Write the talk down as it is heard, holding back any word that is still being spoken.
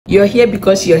You're here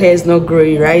because your hair is not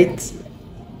growing, right?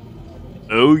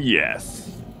 Oh yes.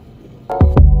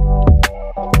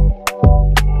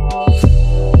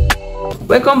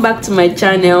 Welcome back to my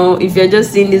channel. If you're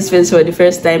just seeing this face for the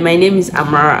first time, my name is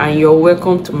Amara and you're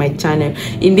welcome to my channel.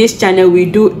 In this channel we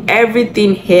do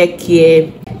everything hair care,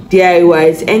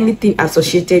 DIYs, anything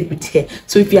associated with hair.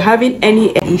 So if you're having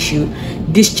any issue,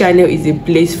 this channel is a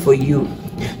place for you.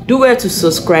 Do well to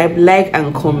subscribe, like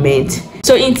and comment.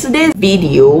 So in today's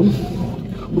video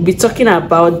we'll be talking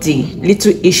about the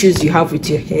little issues you have with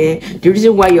your hair, the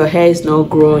reason why your hair is not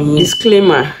growing.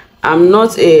 Disclaimer, I'm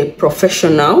not a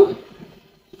professional,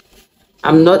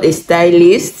 I'm not a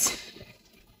stylist.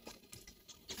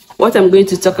 What I'm going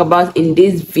to talk about in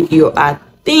this video are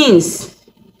things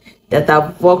that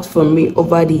have worked for me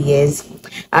over the years.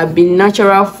 I've been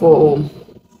natural for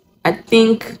I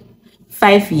think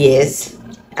 5 years,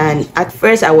 and at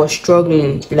first I was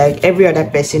struggling like every other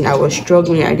person. I was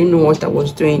struggling, I didn't know what I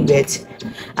was doing, but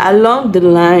along the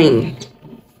line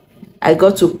I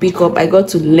got to pick up, I got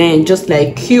to learn, just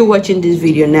like you watching this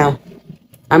video now.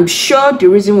 I'm sure the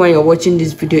reason why you're watching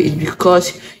this video is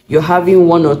because you're having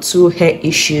one or two hair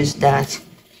issues that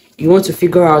you want to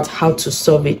figure out how to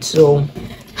solve it. So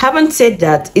having said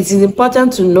that, it is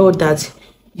important to know that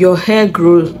your hair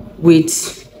grows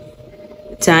with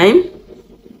time,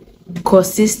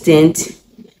 consistent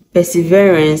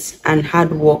perseverance and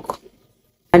hard work,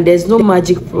 and there's no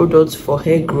magic product for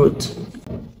hair growth.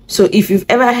 So if you've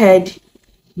ever heard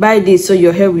buy this so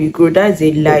your hair will grow, that's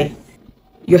a lie.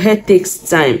 Your hair takes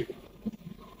time.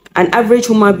 An average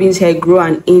human being's hair grow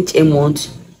an inch a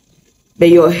month, but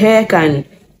your hair can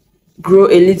grow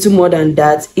a little more than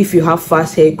that if you have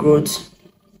fast hair growth.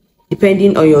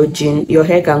 Depending on your gene, your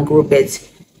hair can grow, but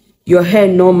your hair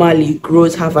normally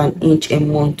grows half an inch a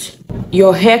month.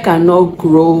 Your hair cannot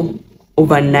grow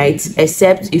overnight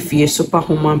except if you're a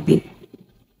superhuman being,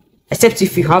 except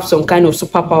if you have some kind of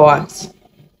superpowers.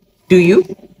 Do you?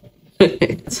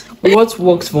 What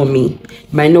works for me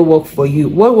might not work for you.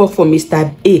 What works for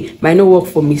Mr. A might not work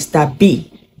for Mr.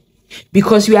 B,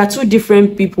 because we are two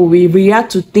different people. We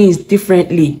react to things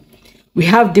differently. We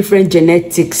have different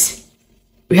genetics,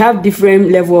 we have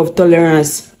different level of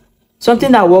tolerance.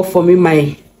 Something that works for me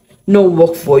might not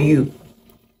work for you.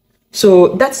 So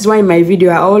that is why in my video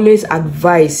I always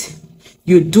advise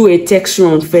you do a test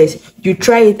run first. You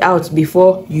try it out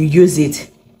before you use it.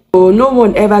 So no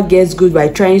one ever gets good by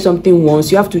trying something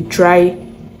once. You have to try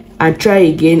and try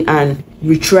again and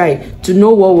retry to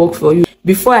know what works for you.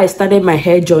 Before I started my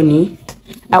hair journey,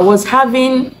 I was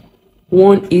having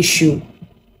one issue.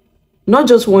 Not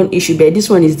just one issue, but this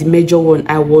one is the major one.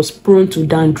 I was prone to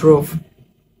dandruff.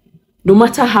 No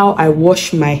matter how I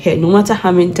wash my hair, no matter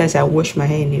how many times I wash my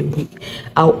hair in a week,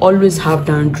 I'll always have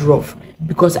dandruff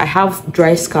because I have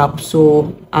dry scalp,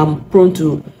 so I'm prone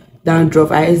to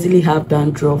dandruff. I easily have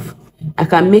dandruff. I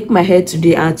can make my hair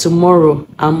today and tomorrow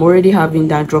I'm already having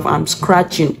dandruff. I'm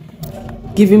scratching,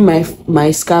 giving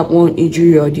my scalp one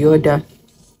injury or the other.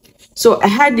 So I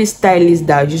had this stylist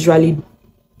that usually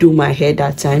do my hair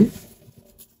that time.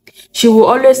 She will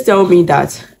always tell me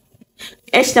that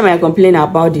each time I complain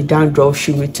about the dandruff,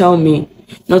 she will tell me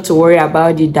not to worry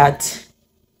about it, that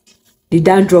the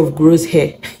dandruff grows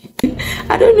hair.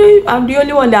 I don't know if I'm the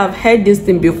only one that have heard this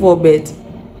thing before, but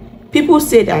people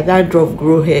say that dandruff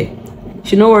grow hair.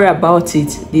 She don't worry about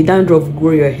it, the dandruff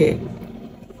grow your hair.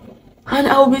 And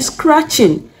I'll be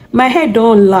scratching. My hair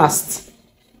don't last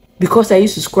because I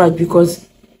used to scratch because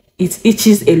it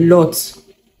itches a lot.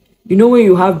 You know when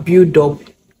you have build up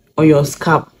on your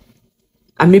scalp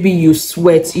and maybe you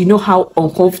sweat, you know how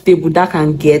uncomfortable that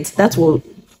can get. That's what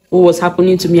was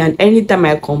happening to me. And anytime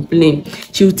I complain,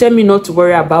 she would tell me not to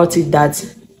worry about it, that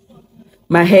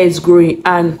my hair is growing.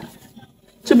 And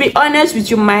to be honest with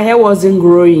you, my hair wasn't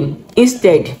growing.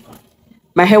 Instead,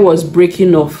 my hair was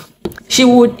breaking off. She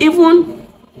would even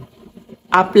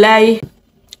apply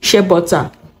shea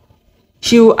butter.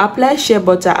 She will apply shea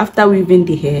butter after weaving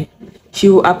the hair. She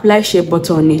will apply shea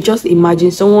butter on it. Just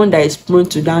imagine someone that is prone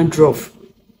to dandruff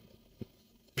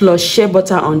plus shea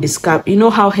butter on the scalp. You know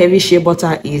how heavy shea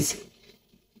butter is.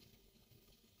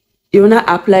 You will not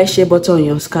apply shea butter on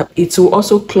your scalp, it will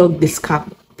also clog the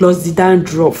scalp plus the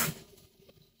dandruff.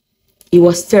 It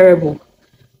was terrible.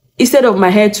 Instead of my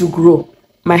hair to grow,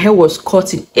 my hair was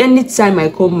cutting. Anytime I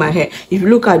comb my hair, if you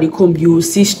look at the comb, you will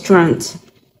see strands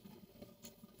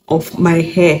of my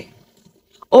hair.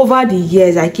 Over the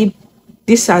years,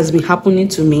 this has been happening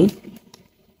to me.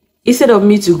 Instead of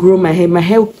me to grow my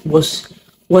hair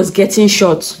was getting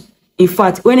short. In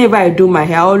fact, whenever I do my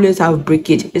hair, I always have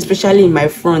breakage, especially in my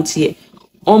front here.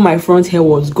 All my front hair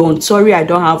was gone. Sorry, I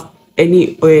don't have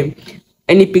any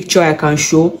any picture I can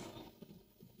show.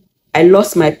 I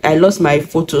lost my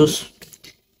photos.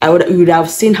 You would have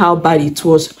seen how bad it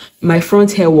was. My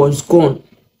front hair was gone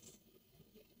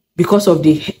because of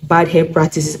the bad hair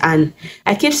practices. And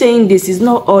I keep saying this, is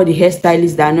not all the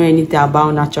hairstylists that know anything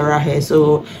about natural hair.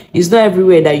 So it's not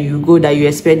everywhere that you go that you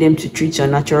expect them to treat your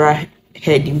natural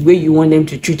hair the way you want them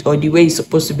to treat, or the way it's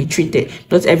supposed to be treated.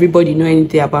 Not everybody know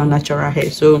anything about natural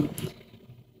hair. So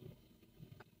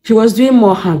she was doing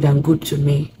more harm than good to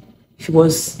me. She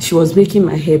was making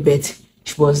my hair bad.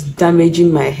 She was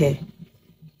damaging my hair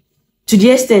to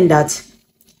the extent that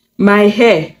my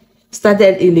hair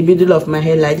started in the middle of my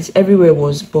hair like this. Everywhere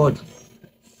was bald.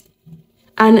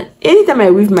 And anytime I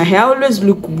weave my hair, I always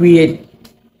look weird.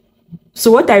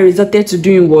 So what I resorted to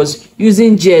doing was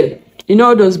using gel. You know,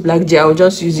 all those black gel, I'll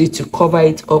just use it to cover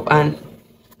it up. And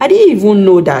I didn't even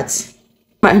know that.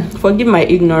 Forgive my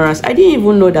ignorance. I didn't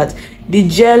even know that the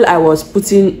gel I was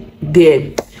putting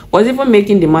there was even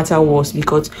making the matter worse,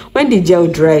 because when the gel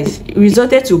dries, it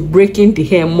resorted to breaking the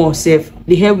hair more safe.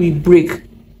 The hair will break.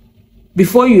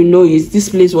 Before you know it, this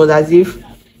place was as if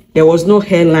there was no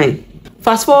hairline.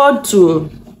 Fast forward to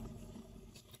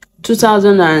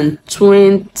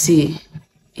 2020.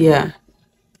 Yeah,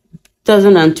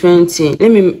 2020.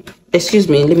 Let me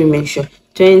make sure.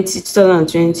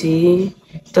 2020,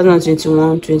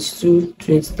 2021, 22,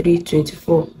 23,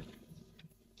 24.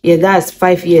 Yeah, that's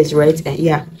 5 years, right?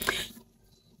 Yeah.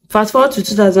 Fast forward to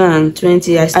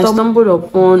 2020, I stumbled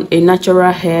upon a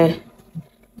natural hair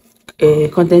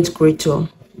content creator.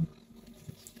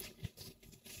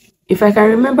 If I can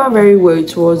remember very well,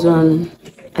 it was on,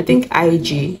 I think,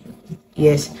 IG.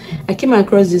 Yes, I came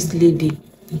across this lady.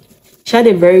 She had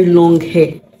a very long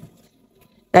hair.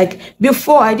 Like,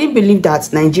 before, I didn't believe that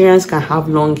Nigerians can have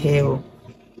long hair.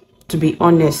 To be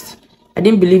honest, I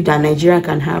didn't believe that Nigerian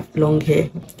can have long hair.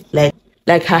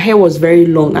 Like her hair was very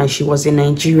long and she was a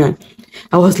Nigerian.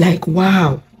 I was like,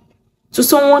 wow. So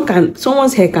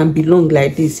someone's hair can be long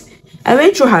like this. I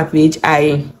went through her page.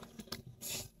 I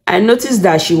noticed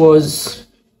that she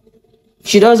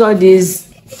does all these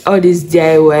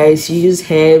DIYs. She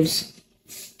uses herbs.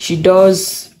 She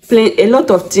does a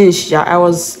lot of things. I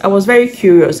was very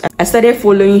curious. I started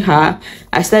following her.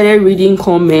 I started reading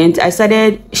comments.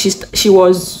 She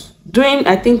was doing,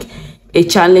 I think, a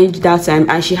challenge that time,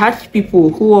 and she had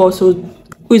people who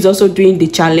is also doing the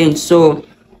challenge. So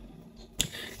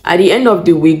at the end of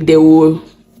the week, they will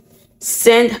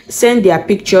send their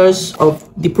pictures of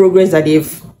the progress that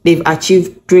they've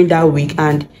achieved during that week,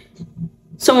 and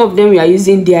some of them were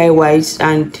using DIYs.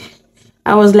 And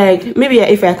I was like, maybe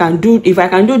if I can do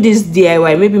this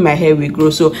DIY, maybe my hair will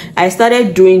grow. So I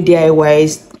started doing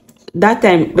DIYs. That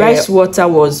time, rice water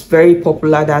was very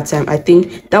popular. That time, I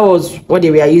think that was what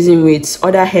they were using with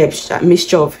other herbs, a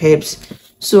mixture of herbs.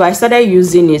 So I started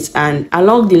using it, and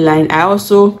along the line, I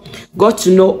also got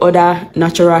to know other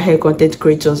natural hair content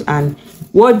creators and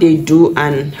what they do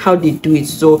and how they do it.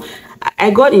 So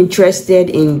I got interested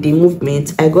in the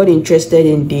movement. I got interested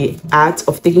in the art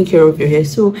of taking care of your hair.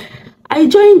 So I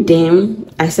joined them.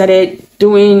 I started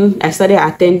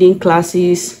attending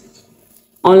classes,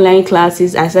 online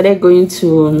classes. I started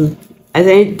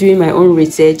doing my own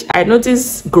research. I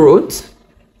noticed growth,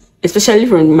 especially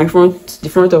from the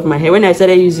front of my hair. When I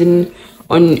started using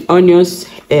onions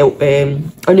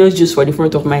juice for the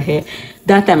front of my hair,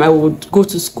 that time I would go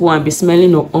to school and be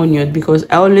smelling of onion, because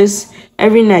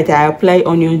every night I apply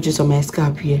onion juice on my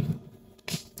scalp here.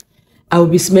 I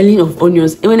would be smelling of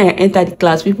onions. And when I entered the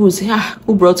class, people would say,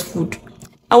 who brought food?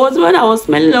 I was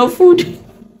smelling of food.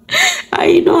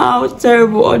 I know how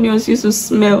terrible onions used to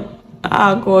smell.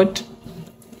 God,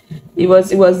 it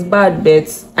was bad,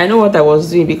 but I know what I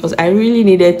was doing, because I really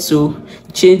needed to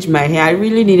change my hair. I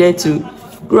really needed to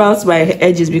grow out my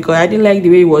edges, because I didn't like the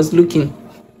way it was looking.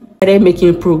 I started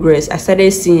making progress. I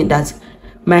started seeing that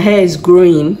my hair is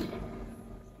growing.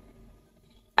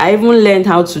 I even learned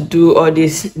how to do all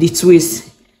the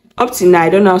twists. Up to now, I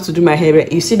don't know how to do my hair,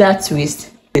 but you see that twist,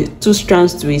 the 2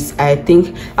 strands twist, I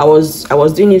think I was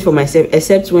doing it for myself,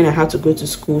 except when I had to go to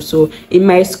school. So in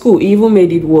my school, it even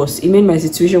made it worse. It made my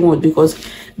situation worse, because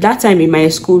that time in my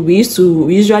school, we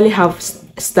usually have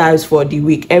styles for the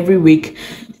week. Every week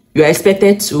you are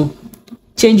expected to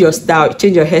change your style,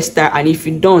 change your hairstyle, and if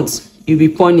you don't, you'll be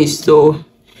punished. So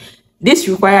this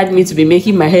required me to be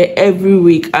making my hair every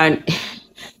week, and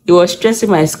it was stressing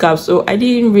my scalp. So I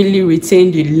didn't really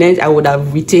retain the length I would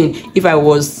have retained if I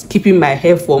was keeping my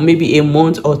hair for maybe a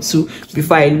month or 2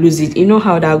 before I lose it. You know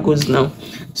how that goes now.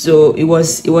 So it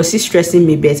was still stressing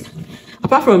me. But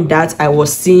apart from that, I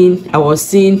was seeing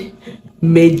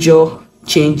major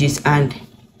changes, and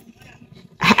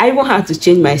I I even had to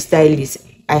change my stylist.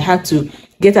 I had to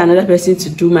get another person to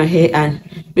do my hair and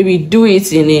maybe do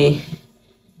it in a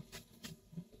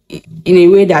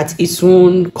way that it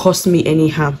won't cost me any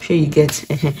harm. Sure you get.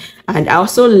 And I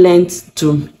also learned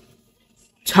to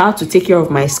how to take care of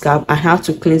my scalp and how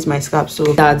to cleanse my scalp. So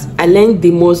that I learned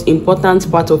the most important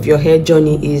part of your hair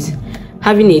journey is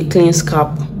having a clean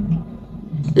scalp,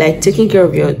 like taking care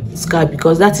of your scalp,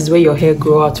 because that is where your hair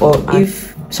grow out. Or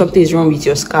if something is wrong with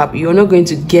your scalp, you're not going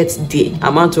to get the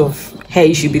amount of hair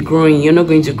you should be growing. You're not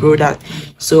going to grow that.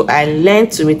 So I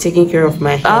learned to be taking care of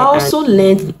my hair. I also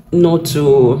learned not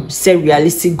to set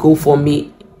realistic goal for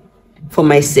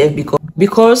myself,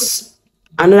 because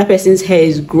another person's hair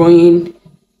is growing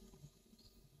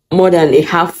more than a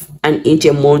half an inch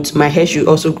a month, my hair should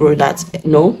also grow that.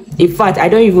 No, in fact, I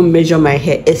don't even measure my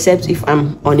hair except if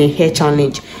I'm on a hair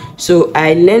challenge. So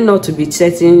I learned not to be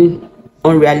setting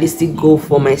unrealistic goal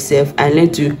for myself. I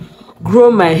learned to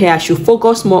grow my hair. I should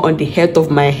focus more on the health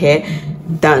of my hair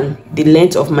than the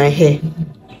length of my hair.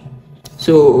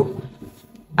 So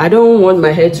I don't want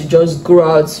my hair to just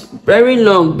grow out very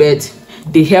long, but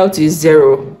the health is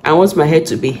zero. I want my hair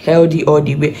to be healthy all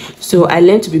the way. So I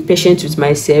learned to be patient with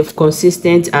myself,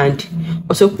 consistent, and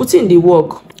also put in the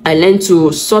work. I learned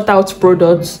to sort out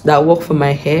products that work for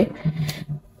my hair.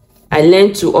 I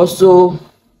learned to also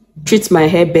treat my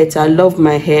hair better, love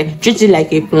my hair, treat it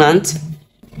like a plant.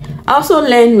 I also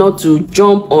learned not to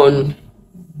jump on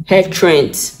hair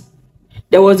trends.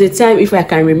 There was a time, if I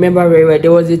can remember very well,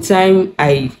 there was a time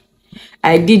I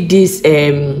did this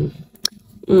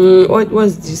what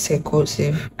was this hair called?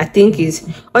 I think it's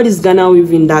all this Ghana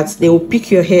weaving that they will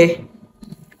pick your hair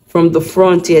from the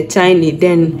front here tiny,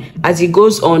 then as it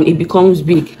goes on it becomes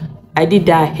big. I did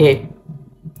that hair,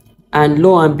 and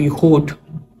lo and behold,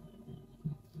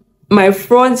 my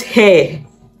front hair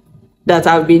that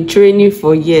I've been training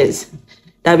for years,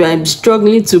 that I'm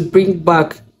struggling to bring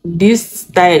back, this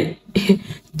style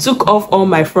took off all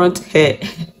my front hair.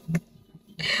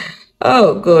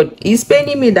 Oh God, it's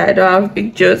paining me that I don't have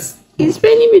pictures. It's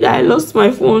paining me that I lost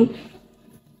my phone.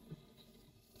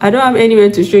 I don't have anywhere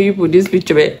to show you this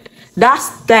picture, but that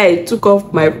style took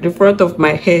off the front of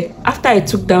my hair. After I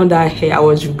took down that hair, I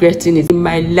was regretting it. In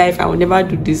my life, I will never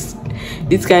do this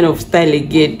kind of style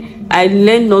again. I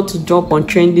learned not to jump on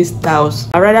trendy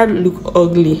styles. I rather look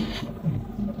ugly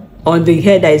on the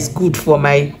hair that is good for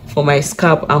my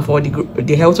scalp and for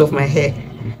the health of my hair,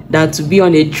 than to be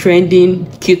on a trending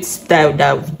cute style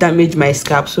that would damage my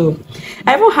scalp. So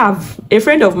I even have a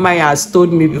friend of mine has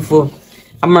told me before,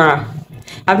 Amara,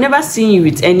 I've never seen you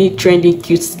with any trending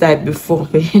cute style before.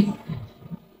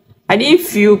 I didn't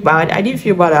feel bad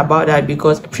about that,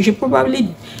 because she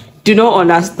probably do not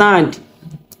understand,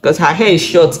 because her hair is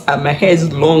short and my hair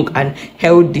is long and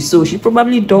healthy. So she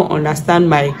probably don't understand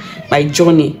my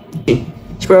journey.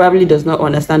 She probably does not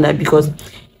understand that, because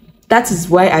that is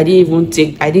why I didn't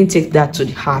take that to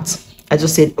the heart. I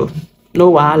just said, oh,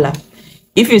 no wahala.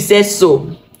 If you said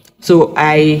so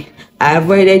I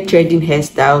avoided trending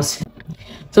hairstyles.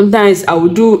 Sometimes I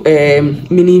would do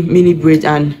mini braid,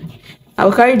 and I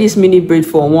will carry this mini braid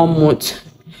for 1 month.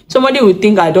 Somebody would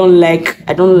think I don't like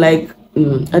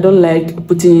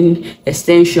putting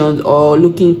extensions or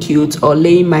looking cute or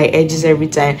laying my edges every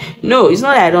time. No, it's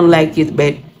not that I don't like it,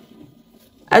 but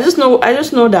I just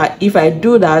know that if I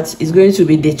do that, it's going to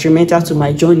be detrimental to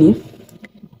my journey.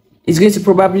 It's going to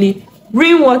probably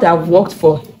ruin what I've worked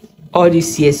for all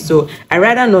these years. So I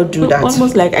rather not do that.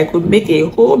 Almost like I could make a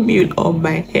whole meal on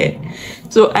my hair.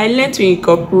 So I learned to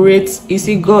incorporate. You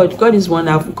see, God is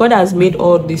wonderful. God has made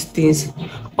all these things,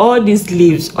 all these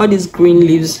leaves, all these green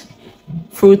leaves,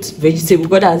 fruits, vegetables.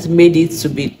 God has made it to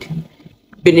be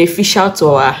beneficial to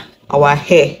our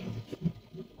hair.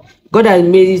 God has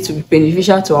made it to be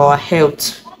beneficial to our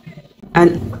health.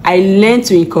 And I learned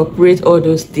to incorporate all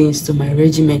those things to my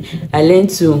regimen. I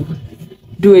learned to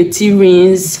do a tea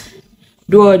rinse,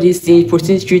 do all these things,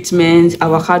 protein treatments,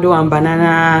 avocado and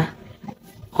banana,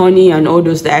 honey, and all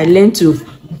those. I learned to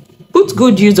put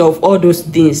good use of all those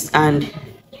things, and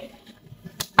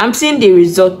I'm seeing the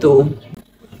result though.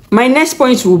 My next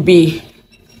point will be,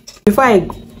 before I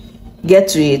get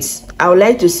to it, I would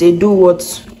like to say, do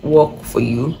what works for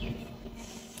you.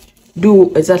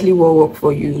 Do exactly what works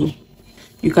for you.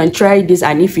 You can try this,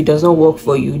 and if it does not work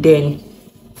for you, then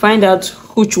find out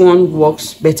which one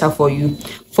works better for you.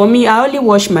 For me, I only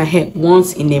wash my hair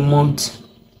once in a month.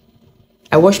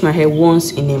 I wash my hair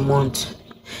once in a month.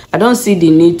 I don't see the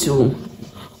need to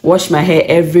wash my hair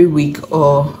every week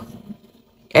or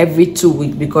every 2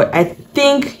 weeks, because I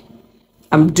think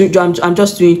I'm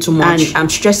just doing too much, and I'm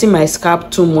stressing my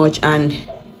scalp too much, and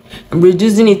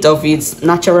reducing it of its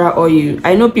natural oil.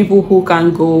 I know people who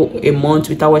can go a month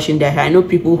without washing their hair. I know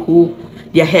people who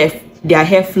their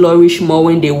hair flourish more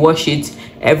when they wash it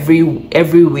every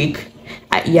week.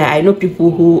 Yeah, I know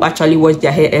people who actually wash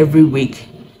their hair every week.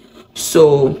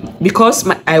 So because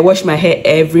I wash my hair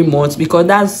every month, because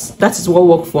that is what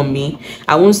worked for me.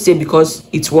 I won't say because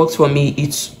it works for me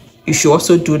you should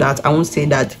also do that. I won't say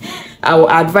that. I will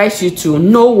advise you to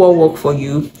know what works for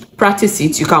you, practice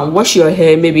it. You can wash your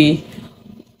hair maybe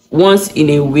once in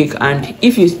a week, and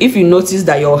if you notice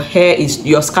that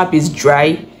your scalp is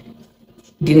dry,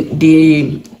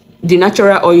 the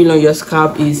natural oil on your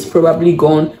scalp is probably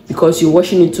gone because you're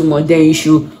washing it too much, then you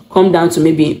should come down to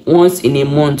maybe once in a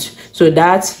month. So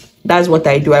that's what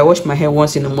I do. I wash my hair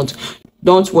once in a month.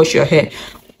 Don't wash your hair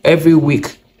every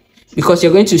week, because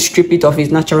you're going to strip it of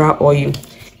its natural oil,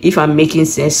 if I'm making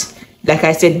sense. Like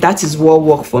I said, that is what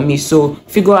worked for me. So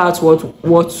figure out what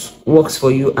works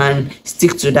for you and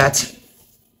stick to that.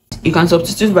 You can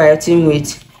substitute biotin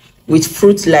with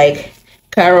fruits like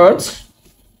carrots,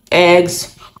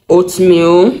 eggs,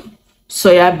 oatmeal,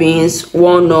 soya beans,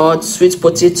 walnuts, sweet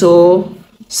potato,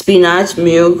 spinach,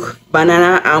 milk,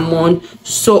 banana, almond,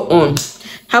 so on.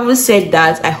 Having said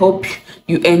that, I hope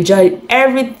you enjoyed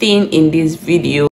everything in this video.